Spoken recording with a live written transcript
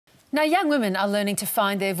Now, young women are learning to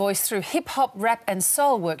find their voice through hip-hop, rap and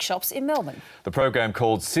soul workshops in Melbourne. The program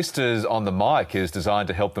called Sisters on the Mic is designed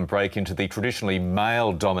to help them break into the traditionally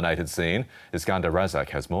male-dominated scene. Iskandar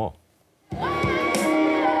Razak has more.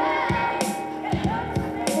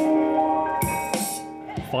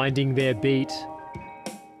 Finding their beat.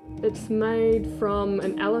 It's made from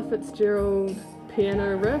an Ella Fitzgerald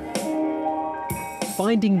piano riff.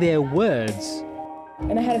 Finding their words.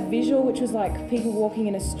 And I had a visual which was like people walking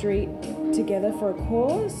in a street together for a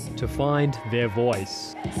cause. To find their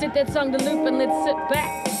voice. Sit that song to loop and let's sit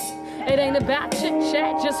back. It ain't about chit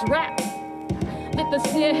chat, just rap. Let the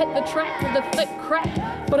snare hit the track with a thick crack.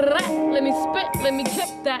 Let me spit, let me kick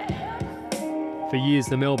that. For years,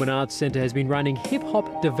 the Melbourne Arts Centre has been running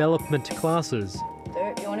hip-hop development classes.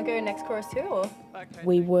 So, you want to go next chorus too, or?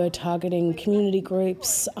 We were targeting community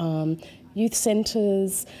groups, youth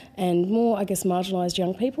centres and more, I guess, marginalised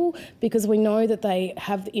young people, because we know that they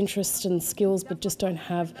have the interest and skills but just don't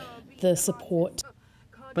have the support.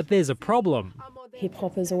 But there's a problem.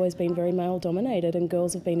 Hip-hop has always been very male-dominated and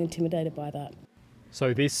girls have been intimidated by that.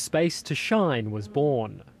 So this space to shine was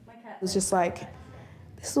born. It was just like,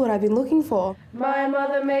 this is what I've been looking for. My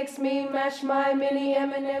mother makes me mash my mini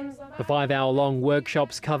M&Ms. The 5-hour-long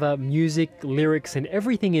workshops cover music, lyrics and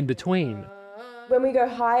everything in between. When we go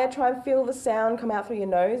higher, try and feel the sound come out through your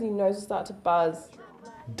nose, and your nose will start to buzz.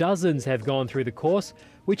 Dozens have gone through the course,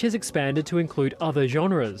 which has expanded to include other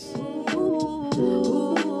genres.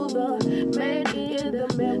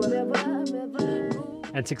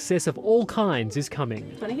 And success of all kinds is coming.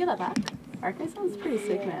 Want to hear that back? Arcade sounds pretty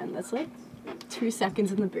sick, man. That's like 2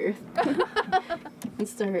 seconds in the booth.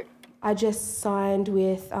 Let's start. I just signed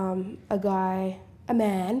with a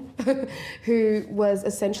man, who was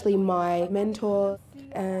essentially my mentor,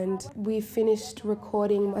 and we finished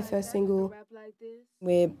recording my first single.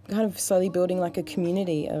 We're kind of slowly building like a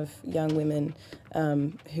community of young women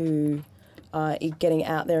who are getting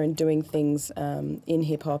out there and doing things in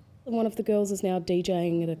hip-hop. One of the girls is now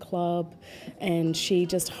DJing at a club and she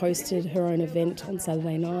just hosted her own event on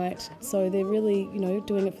Saturday night. So they're really,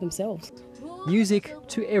 doing it for themselves. Music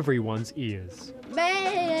to everyone's ears.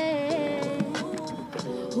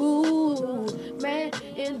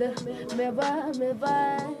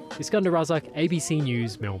 Iskandar Razak, ABC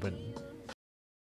News, Melbourne.